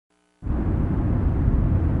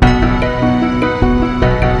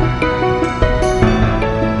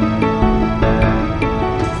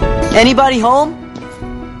Anybody home?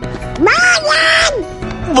 Merlin!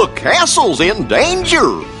 The castle's in danger.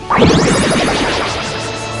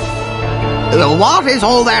 What is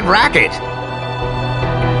all that racket?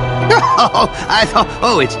 Oh, I thought...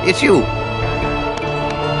 Oh, it's you.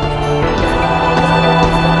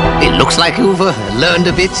 It looks like you've learned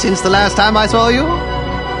a bit since the last time I saw you.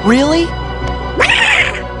 Really? Wait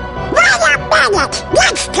a minute!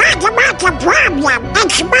 Let's talk about the problem.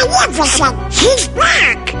 It's Magnificent. She's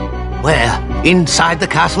back. Where? Inside the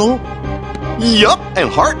castle? Yup, and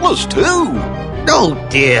Heartless too. Oh,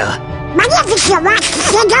 dear. Magnificent wants to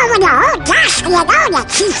send over the whole castle and own it.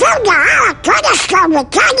 She filled the hall of cornerstone with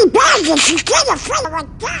tiny bags and she's gonna fill it with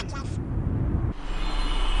daggers.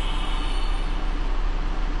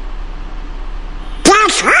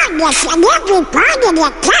 There's Heartless in every part of the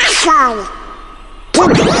castle. The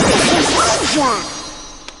greatest is danger.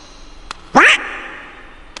 What?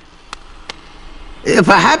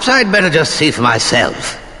 Perhaps I'd better just see for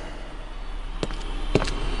myself.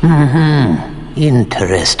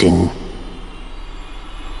 Interesting.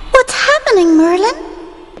 What's happening, Merlin?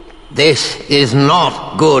 This is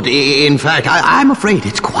not good. In fact, I'm afraid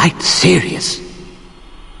it's quite serious.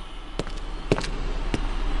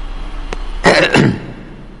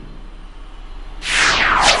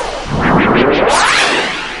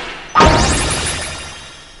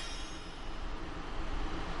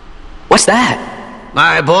 What's that?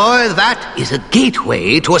 My boy, that is a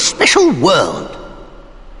gateway to a special world.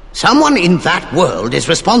 Someone in that world is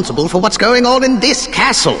responsible for what's going on in this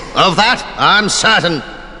castle. Of that, I'm certain.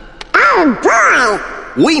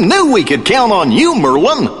 Oh, boy. We knew we could count on you,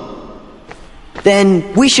 Merlin.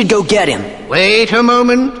 Then we should go get him. Wait a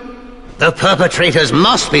moment. The perpetrators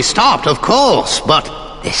must be stopped, of course, but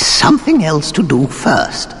there's something else to do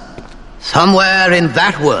first. Somewhere in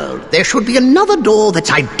that world, there should be another door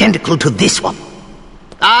that's identical to this one.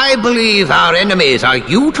 I believe our enemies are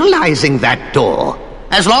utilizing that door.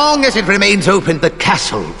 As long as it remains open, the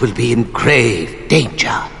castle will be in grave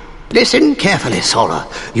danger. Listen carefully, Sora.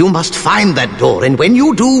 You must find that door, and when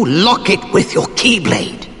you do, lock it with your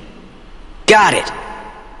keyblade. Got it.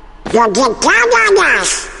 You'll get down on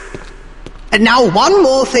us. And now, one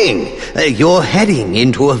more thing. You're heading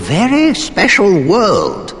into a very special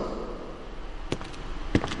world.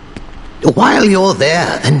 While you're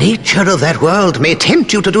there, the nature of that world may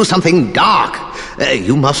tempt you to do something dark.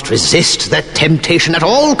 You must resist that temptation at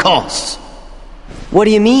all costs. What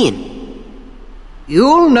do you mean?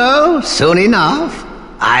 You'll know soon enough.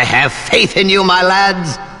 I have faith in you, my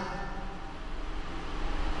lads.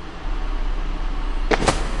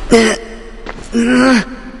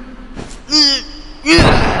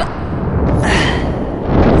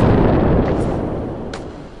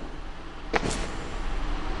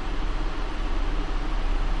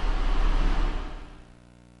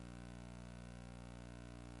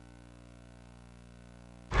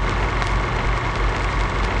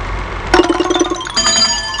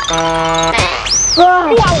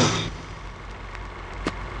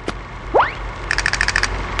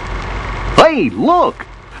 Hey, look!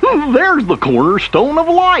 There's the cornerstone of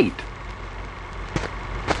light.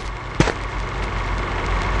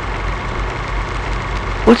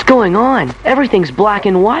 What's going on? Everything's black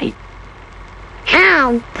and white.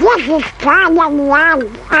 Oh, this is kind of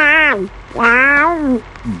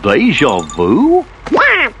Deja vu?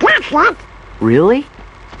 Yeah, that's it. Really?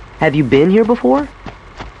 Have you been here before?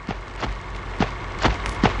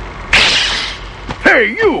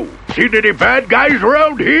 Hey, you! Seen any bad guys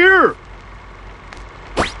around here?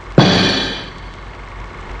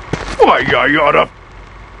 Why, I oughta...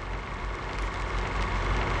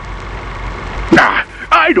 Nah,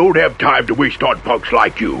 I don't have time to waste on punks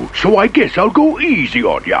like you, so I guess I'll go easy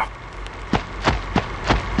on ya.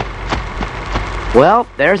 Well,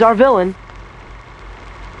 there's our villain.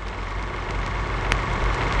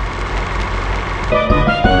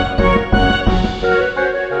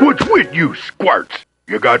 What's with you, squirts?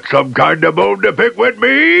 You got some kind of bone to pick with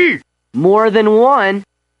me? More than one.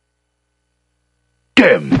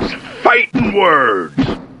 Them's fighting words.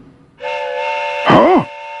 Huh?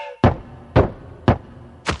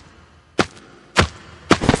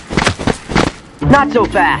 Not so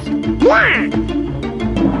fast.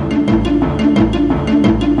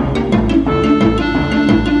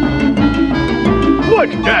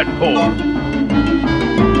 What's that for?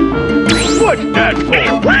 What's that for?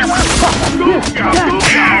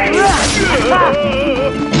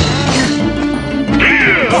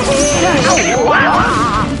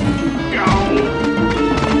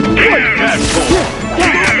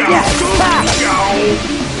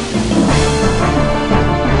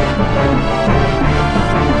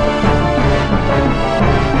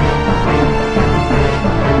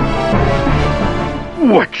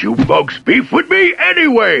 What you folks beef with me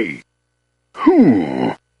anyway?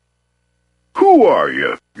 Who are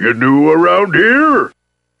you? You new around here?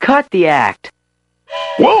 Cut the act.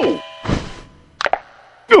 Whoa!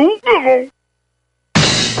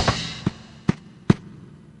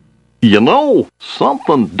 You know,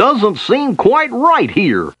 something doesn't seem quite right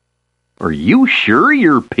here. Are you sure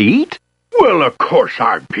you're Pete? Well, of course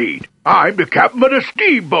I'm Pete. I'm the captain of the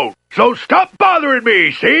steamboat, so stop bothering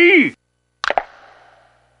me, see?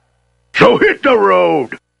 So hit the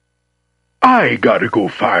road. I gotta go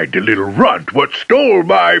find the little runt what stole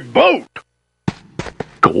my boat.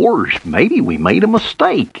 Gosh, maybe we made a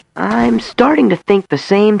mistake. I'm starting to think the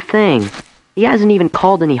same thing. He hasn't even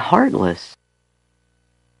called any Heartless.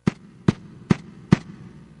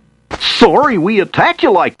 Sorry we attacked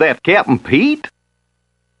you like that, Captain Pete.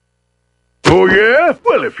 Oh, yeah?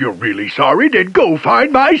 Well, if you're really sorry, then go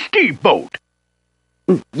find my steamboat.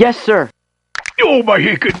 Yes, sir. Oh, my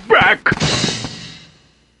hickin' back.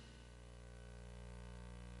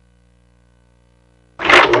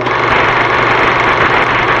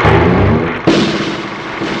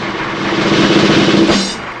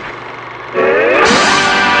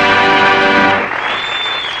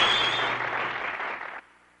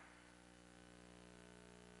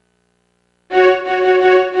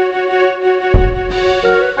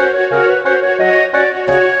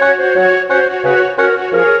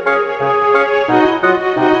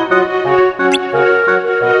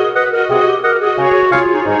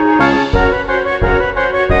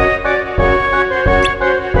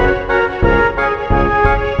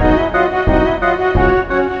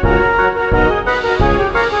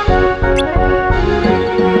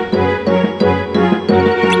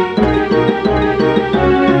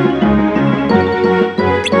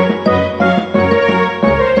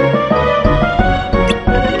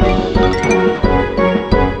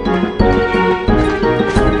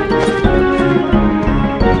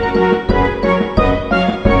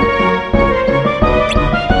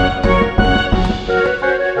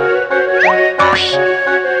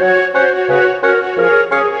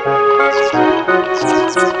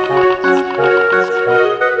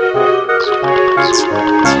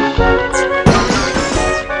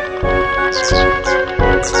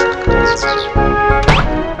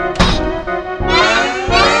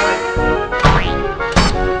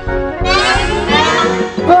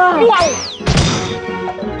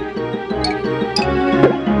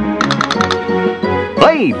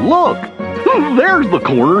 Hey, look! There's the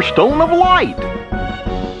cornerstone of light!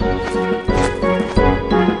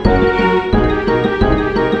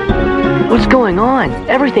 What's going on?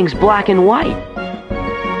 Everything's black and white.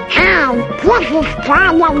 Hi, this is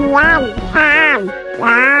kind of long time.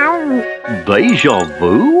 Deja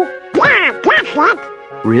vu? Yeah, that's it.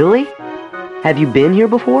 Really? Have you been here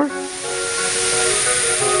before?